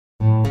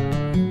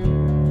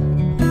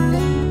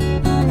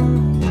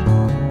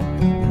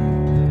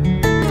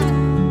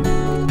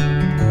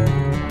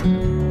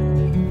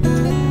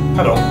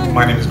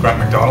My name is Grant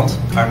McDonald.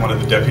 I'm one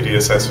of the Deputy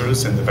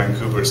Assessors in the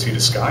Vancouver Sea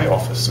to Sky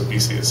Office of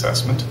BC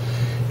Assessment,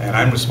 and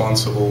I'm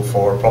responsible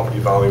for property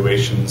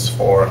valuations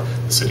for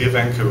the City of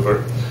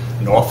Vancouver,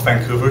 North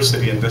Vancouver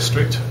City and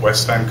District,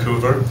 West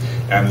Vancouver,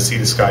 and the Sea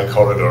to Sky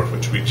Corridor,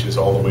 which reaches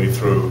all the way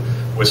through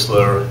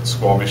Whistler,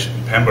 Squamish,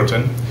 and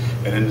Pemberton.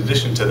 And in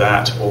addition to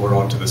that, over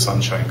onto the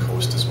Sunshine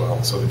Coast as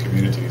well, so the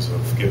communities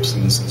of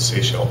Gibsons and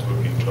Seychelles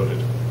would be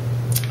included.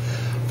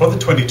 For the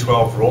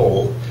 2012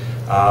 roll,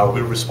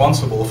 we're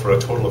responsible for a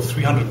total of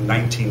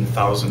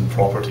 319,000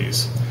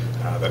 properties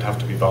that have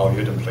to be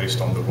valued and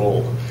placed on the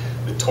roll.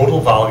 The total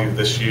value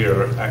this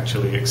year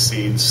actually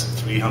exceeds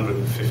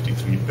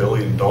 $353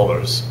 billion,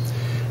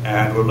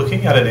 and we're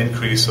looking at an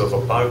increase of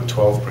about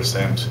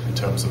 12% in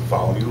terms of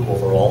value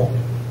overall.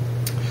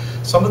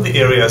 Some of the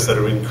areas that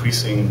are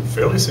increasing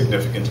fairly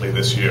significantly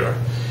this year,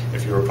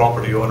 if you're a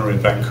property owner in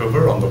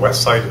Vancouver on the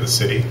west side of the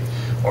city,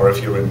 or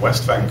if you're in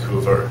West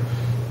Vancouver,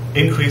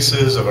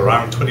 increases of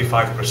around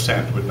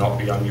 25% would not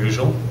be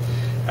unusual.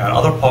 And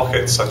other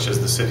pockets such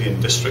as the City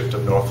and District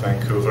of North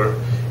Vancouver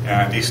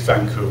and East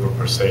Vancouver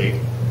per se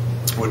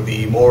would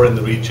be more in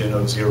the region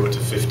of 0 to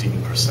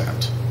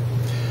 15%.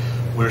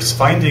 We're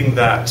finding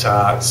that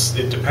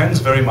it depends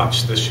very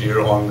much this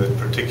year on the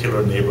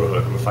particular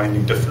neighbourhood. We're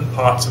finding different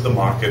parts of the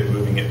market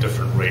moving at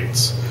different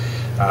rates.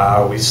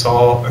 We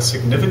saw a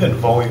significant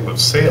volume of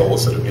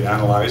sales that have been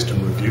analysed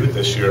and reviewed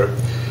this year.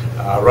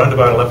 Around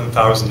about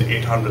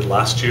 11,800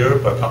 last year,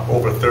 but up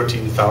over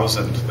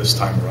 13,000 this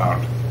time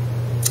around.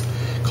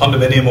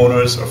 Condominium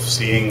owners are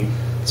seeing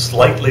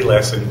slightly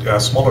less,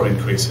 smaller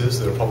increases.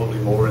 They're probably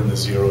more in the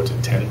 0 to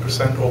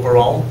 10%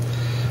 overall.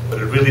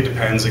 But it really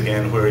depends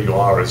again where you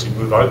are as you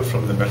move out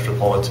from the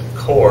metropolitan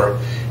core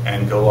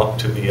and go up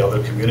to the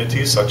other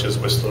communities such as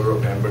Whistler or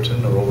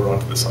Pemberton or over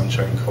onto the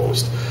Sunshine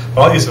Coast.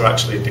 Values are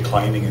actually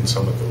declining in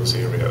some of those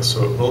areas,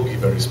 so it will be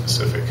very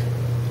specific.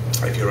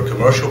 If you're a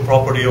commercial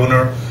property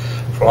owner,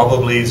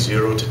 probably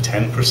 0 to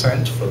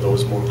 10% for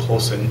those more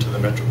close into the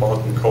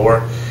metropolitan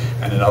core,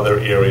 and in other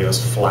areas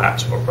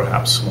flat or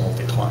perhaps small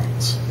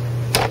declines.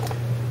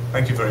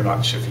 Thank you very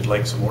much. If you'd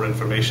like some more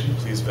information,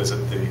 please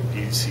visit the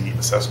BC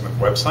Assessment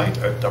website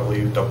at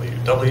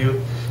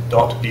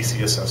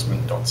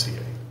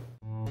www.bcassessment.ca.